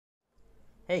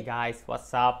Hey guys,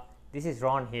 what's up? This is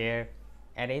Ron here,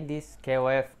 and in this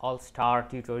KOF All-Star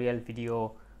tutorial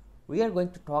video we are going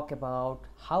to talk about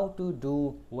how to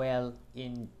do well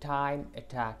in time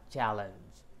attack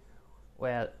challenge.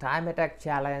 Well, time attack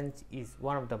challenge is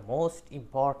one of the most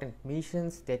important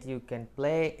missions that you can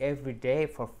play every day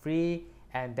for free,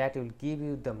 and that will give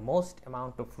you the most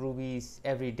amount of rubies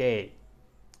every day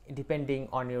depending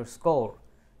on your score.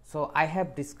 So I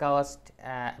have discussed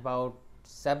about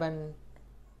 7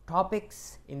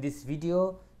 topics in this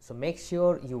video, so make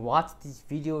sure you watch this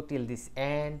video till this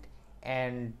end,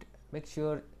 and make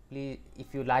sure, please,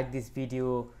 if you like this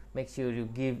video, make sure you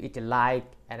give it a like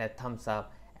and a thumbs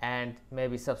up, and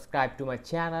maybe subscribe to my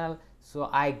channel so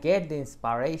I get the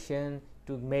inspiration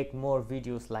to make more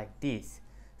videos like this.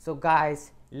 So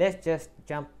guys, let's just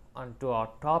jump onto our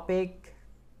topic.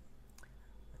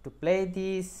 To play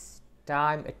this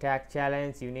time attack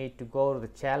challenge, you need to go to the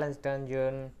challenge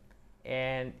dungeon,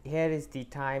 and here is the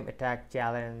time attack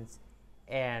challenge.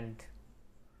 And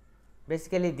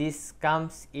basically this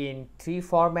comes in 3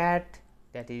 format,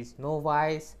 that is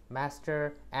novice,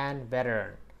 master and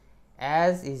veteran.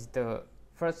 As is the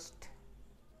first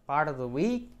part of the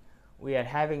week, we are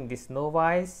having this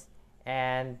novice,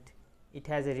 and it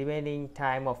has a remaining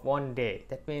time of 1 day.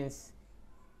 That means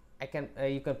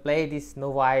you can play this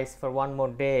novice for 1 more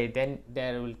day, then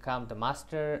there will come the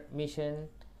master mission.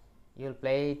 You'll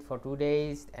play it for 2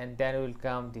 days, and then will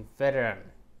come the veteran.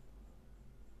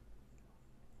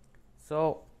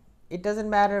 So it doesn't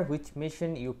matter which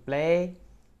mission you play,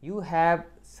 you have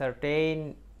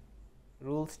certain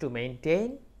rules to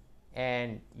maintain,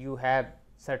 and you have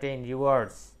certain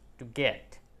rewards to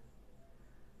get.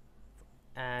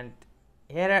 And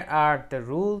here are the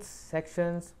rules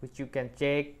sections which you can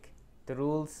check the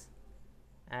rules.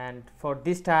 And for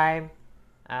this time,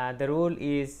 the rule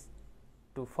is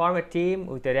to form a team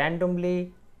with a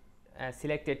randomly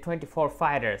selected 24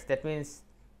 fighters. That means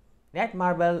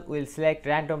netmarble will select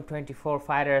random 24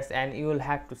 fighters, and you will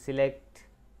have to select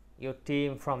your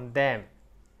team from them.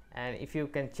 And if you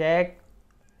can check,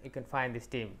 you can find this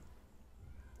team,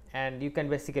 and you can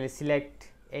basically select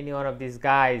any one of these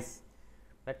guys,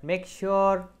 but make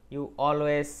sure you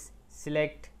always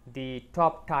select the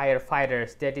top tier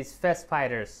fighters, that is fast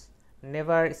fighters.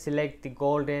 Never select the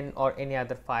golden or any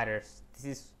other fighters. This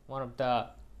is one of the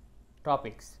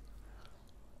topics.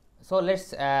 So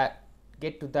let's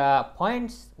get to the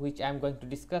points which I am going to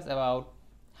discuss about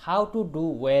how to do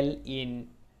well in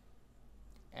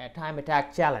a time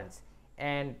attack challenge.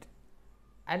 And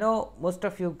I know most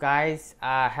of you guys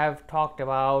have talked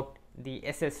about the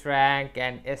SS rank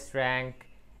and S rank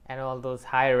and all those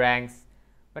high ranks,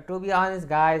 but to be honest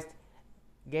guys,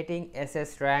 getting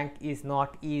SS rank is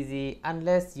not easy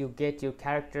unless you get your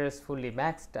characters fully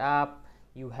maxed up.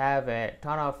 You have a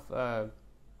ton of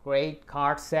great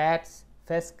card sets,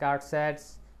 fast card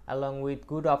sets, along with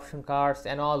good option cards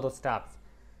and all those stuff,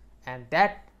 and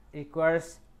that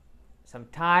requires some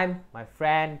time, my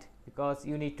friend, because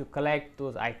you need to collect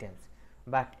those items.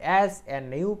 But as a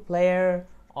new player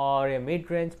or a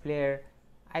mid-range player,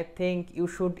 I think you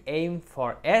should aim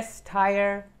for S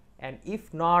tier, and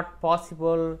if not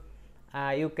possible,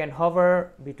 you can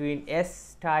hover between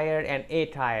S tier and A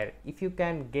tier. If you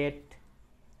can get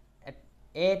at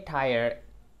A tier,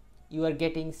 you are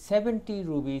getting 70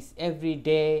 rubies every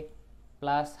day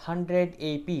plus 100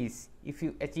 APs if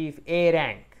you achieve A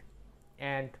rank.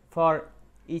 And for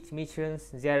each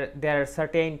missions, there are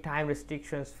certain time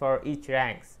restrictions for each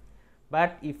ranks.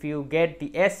 But if you get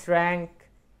the S rank,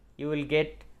 you will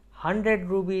get 100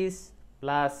 rubies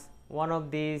plus one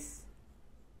of these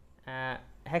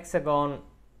hexagon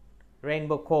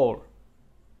rainbow core,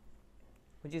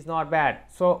 which is not bad.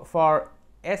 So for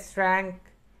S rank,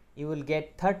 you will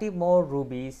get 30 more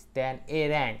rubies than A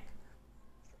rank.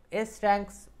 S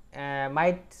ranks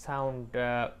might sound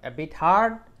a bit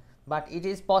hard, but it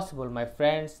is possible, my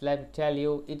friends. Let me tell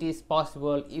you, it is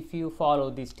possible if you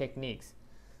follow these techniques.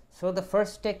 So the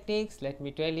first techniques, let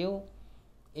me tell you,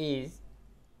 is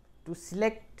to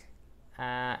select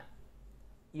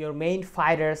your main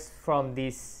fighters from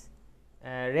this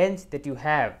range that you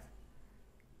have.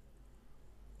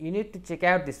 You need to check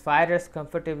out these fighters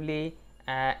comfortably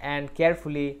and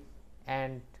carefully,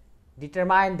 and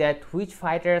determine that which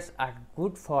fighters are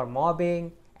good for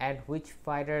mobbing and which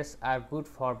fighters are good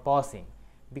for bossing,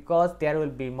 because there will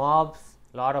be mobs,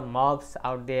 lot of mobs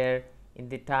out there in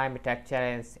the time attack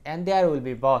challenge, and there will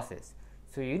be bosses.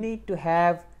 So you need to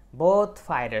have both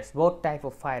fighters, both type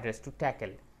of fighters to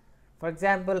tackle. For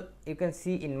example, you can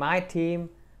see in my team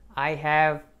I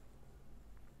have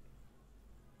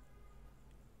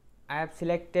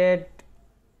selected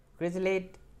Grizzly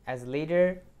as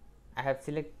leader, I have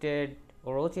selected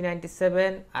Orochi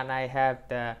 97 and I have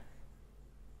the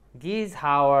Geese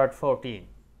Howard 14.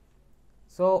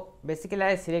 So basically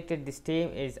I selected this team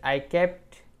is I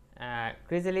kept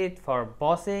Chrysalid for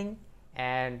bossing,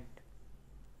 and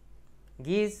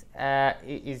Geese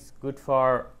is good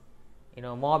for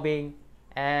mobbing,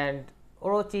 and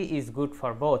Orochi is good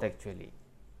for both actually.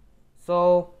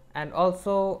 So and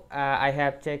also I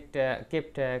have kept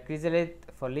Chrysalid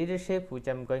for leadership, which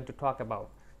I am going to talk about.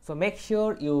 So make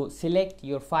sure you select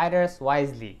your fighters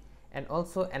wisely. And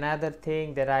also another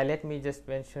thing that let me just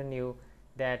mention you,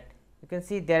 that you can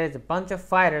see there is a bunch of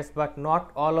fighters, but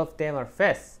not all of them are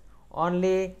fes.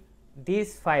 Only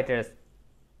these fighters,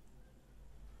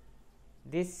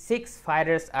 these 6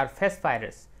 fighters are fes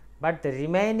fighters, but the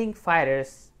remaining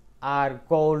fighters are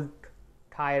gold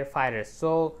tier fighters.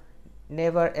 So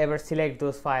never ever select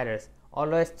those fighters.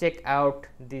 Always check out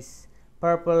this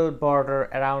purple border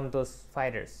around those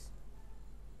fighters.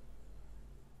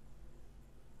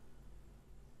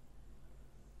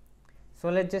 So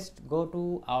let's just go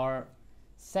to our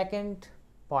second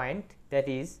point, that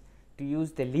is to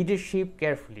use the leadership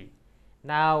carefully.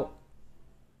 Now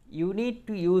you need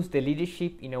to use the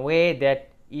leadership in a way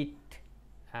that it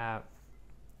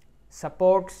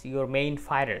supports your main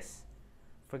fighters.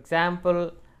 For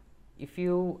example, if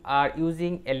you are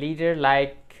using a leader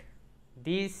like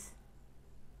this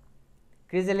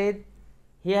Chrysalid,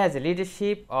 he has a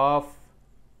leadership of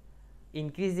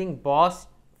increasing boss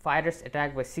fighters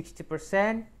attack by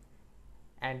 60%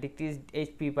 and decreased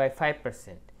HP by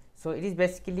 5%. So it is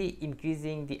basically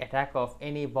increasing the attack of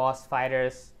any boss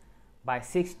fighters by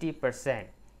 60%.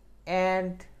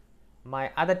 And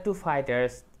my other 2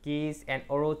 fighters, Geese and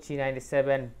Orochi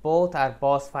 97, both are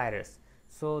boss fighters.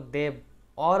 So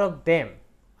all of them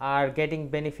are getting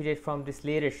benefited from this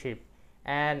leadership,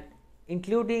 and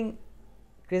including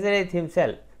Chrysalid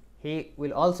himself, he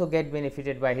will also get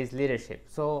benefited by his leadership.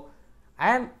 So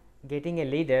I am getting a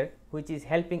leader which is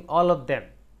helping all of them.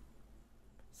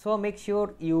 So make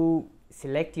sure you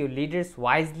select your leaders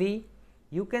wisely.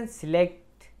 You can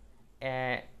select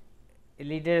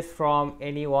leaders from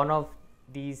any one of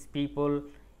these people,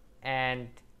 and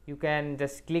you can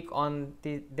just click on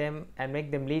them and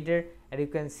make them leader, and you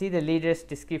can see the leader's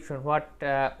description,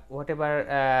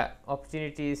 whatever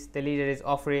opportunities the leader is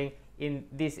offering in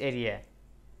this area.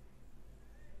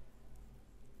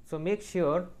 So make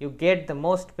sure you get the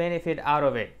most benefit out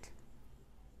of it.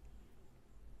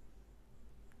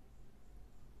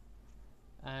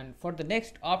 And for the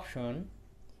next option,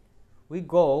 we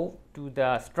go to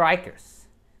the strikers.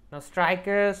 Now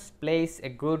strikers plays a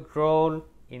good role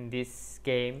in this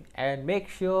game, and make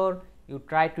sure you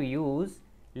try to use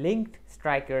linked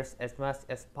strikers as much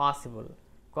as possible,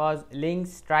 because linked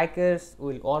strikers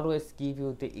will always give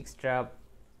you the extra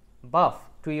buff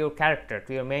to your character,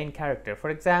 to your main character. For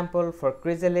example, for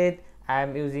Chrysalid, I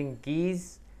am using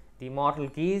Geese, the immortal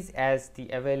Geese, as the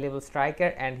available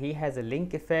striker, and he has a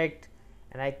link effect,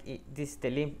 and the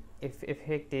link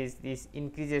effect is this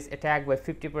increases attack by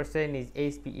 50%, his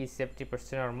HP is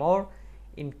 70% or more,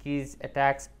 increase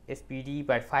attacks SPD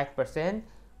by 5%,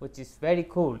 which is very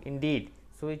cool indeed.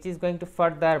 So it is going to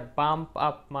further buff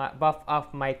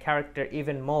up my character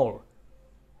even more.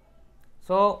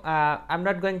 So I'm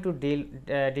not going to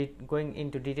going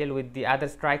into detail with the other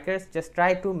strikers. Just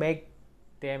try to make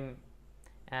them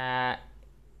as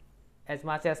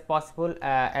much as possible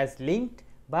as linked,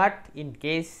 but in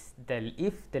case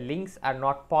if the links are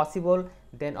not possible,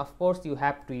 then of course you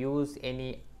have to use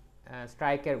any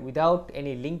striker without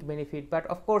any link benefit. But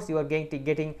of course you are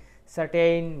getting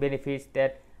certain benefits,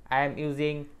 that I am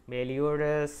using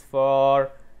Meliodas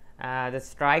for the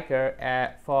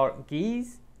striker for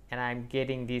Geese, and I am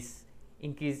getting this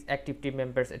increase active team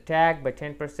members attack by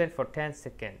 10% for 10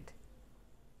 seconds.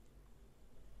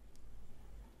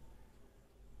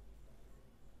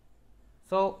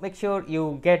 So make sure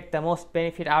you get the most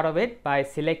benefit out of it by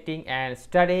selecting and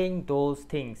studying those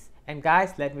things. And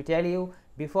guys, let me tell you,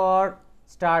 before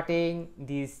starting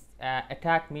these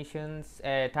attack missions,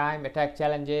 time attack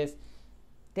challenges,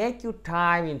 take your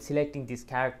time in selecting these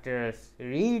characters,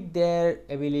 read their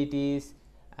abilities,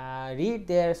 read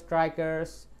their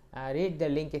strikers, read their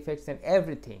link effects and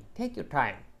everything. Take your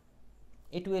time.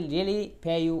 It will really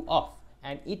pay you off,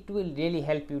 and it will really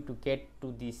help you to get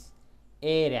to this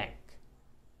A rank,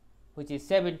 which is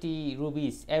 70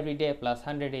 rubies every day plus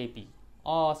 100 AP.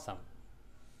 Awesome.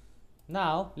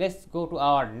 Now let's go to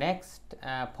our next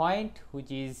point,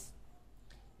 which is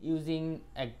using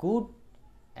a good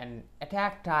and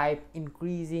attack type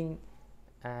increasing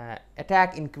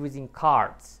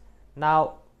cards.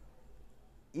 Now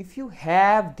if you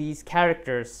have these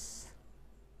characters,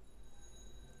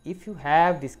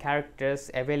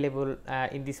 available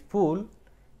in this pool,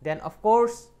 then of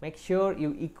course make sure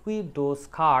you equip those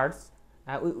cards,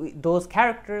 those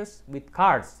characters with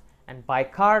cards. And by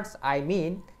cards I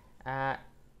mean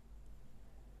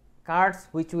cards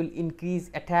which will increase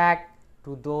attack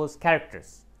to those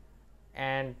characters.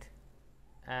 And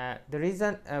the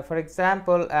reason, for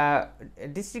example,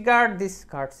 disregard this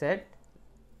card set.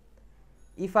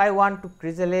 If I want to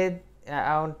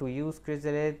use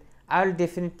Chrysalid, I will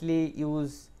definitely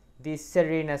use this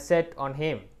Serena set on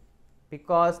him,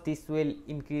 because this will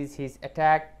increase his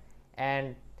attack.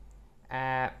 And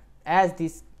as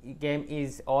this game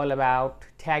is all about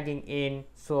tagging in,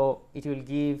 so it will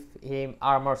give him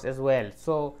armors as well.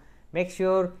 So make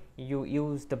sure you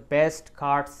use the best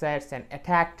card sets and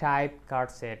attack type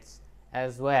card sets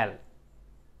as well.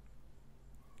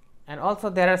 And also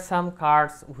there are some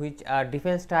cards which are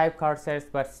defense type card sets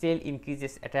but still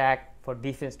increases attack for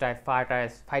defense type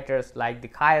fighters like the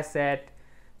Kaya set,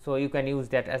 so you can use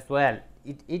that as well.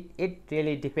 It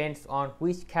really depends on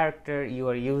which character you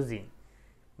are using,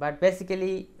 but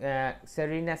basically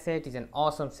Serena set is an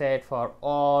awesome set for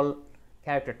all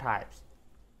character types.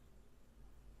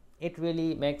 It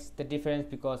really makes the difference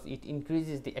because it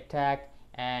increases the attack,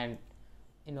 and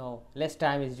less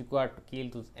time is required to kill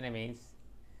those enemies.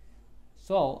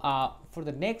 So for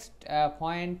the next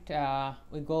point,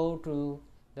 we go to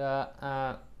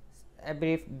the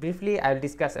briefly I will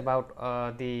discuss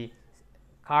about the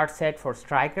card set for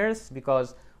strikers,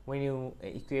 because when you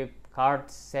equip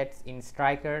card sets in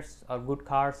strikers or good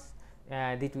cards,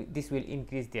 this will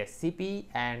increase their CP,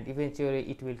 and eventually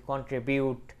it will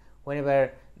contribute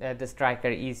whenever the striker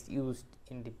is used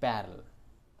in the battle.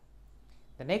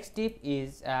 The next tip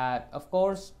is of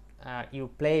course you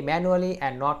play manually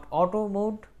and not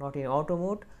in auto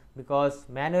mode, because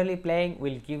manually playing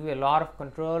will give you a lot of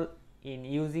control in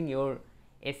using your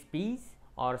SPs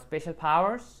or special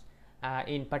powers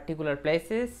in particular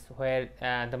places where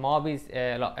the mob is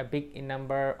big in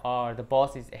number or the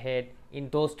boss is ahead in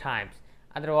those times.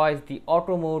 Otherwise the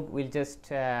auto mode will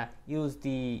just use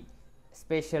the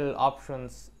special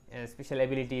options, special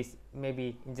abilities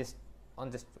maybe on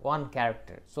just one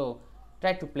character. So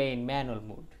try to play in manual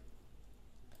mode.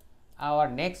 Our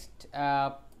next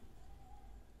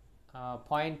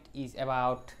point is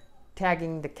about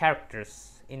tagging the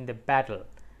characters in the battle.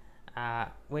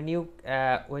 When you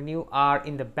are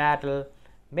in the battle,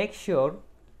 make sure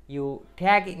you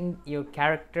tag in your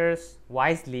characters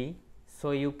wisely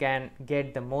so you can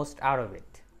get the most out of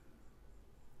it.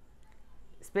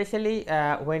 Especially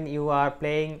when you are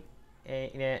playing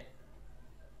in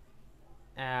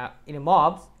a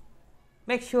mobs,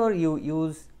 make sure you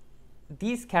use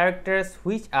these characters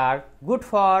which are good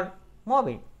for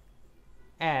mobbing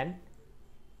and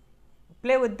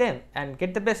play with them and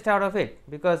get the best out of it,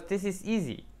 because this is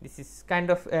easy. This is kind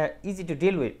of easy to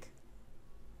deal with.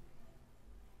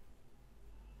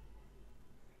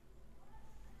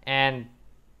 And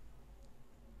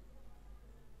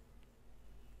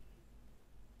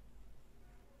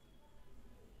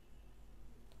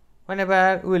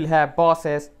whenever we will have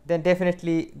bosses, then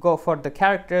definitely go for the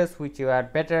characters which you are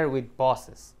better with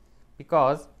bosses,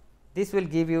 because this will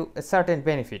give you a certain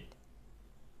benefit.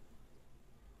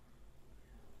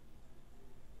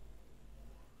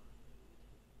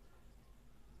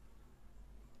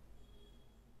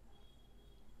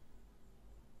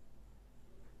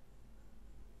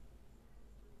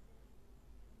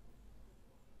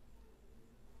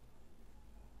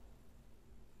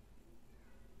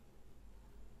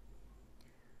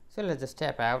 So let's just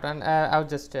step out, and I was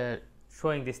just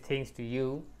showing these things to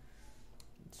you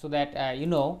so that you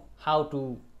know how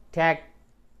to tag.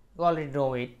 You already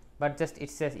know it, but just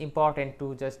it's just important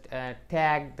to just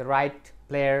tag the right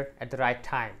player at the right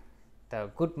time. The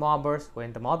good mobbers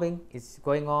when the mobbing is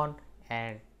going on,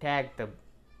 and tag the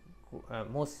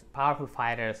most powerful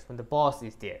fighters when the boss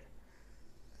is there.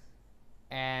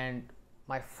 And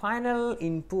my final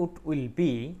input will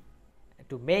be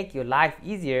to make your life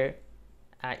easier.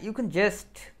 You can just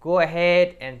go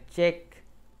ahead and check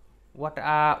what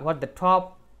the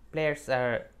top players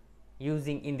are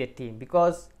using in their team,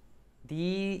 because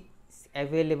these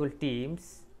available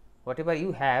teams, whatever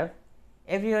you have,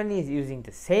 everyone is using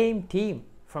the same team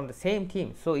from the same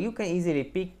team, so you can easily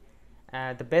pick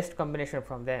the best combination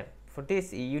from them. For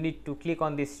this you need to click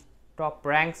on this top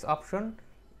ranks option,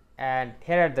 and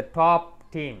here are the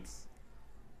top teams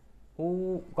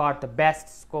who got the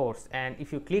best scores, and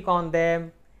if you click on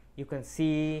them you can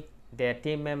see their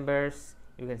team members,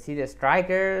 you can see the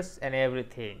strikers and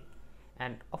everything.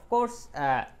 And of course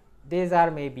these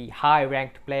are maybe high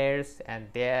ranked players and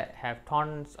they have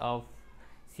tons of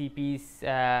CPs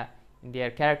in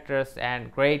their characters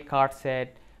and great card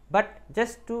set. But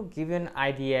just to give you an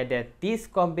idea that this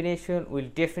combination will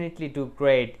definitely do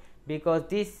great, because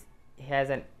this has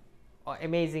an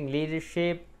amazing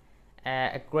leadership,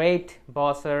 a great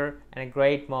bosser and a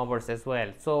great mobbers as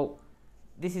well. So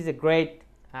this is a great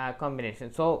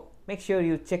combination. So make sure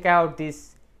you check out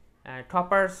these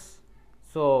toppers,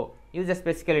 so you just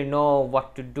basically know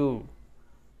what to do.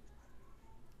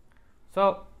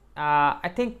 So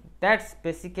I think that's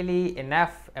basically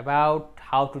enough about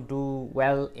how to do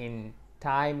well in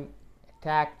time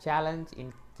attack challenge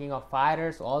in King of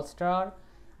Fighters All-Star.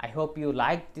 I hope you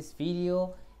liked this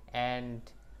video, and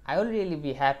I will really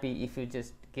be happy if you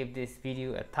just give this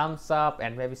video a thumbs up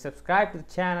and maybe subscribe to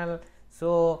the channel,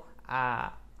 so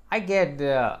I get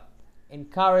the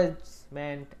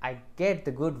encouragement, I get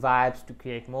the good vibes to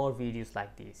create more videos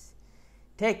like this.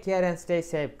 Take care and stay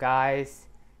safe, guys.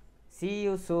 See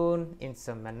you soon in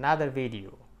some another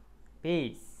video.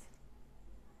 Peace.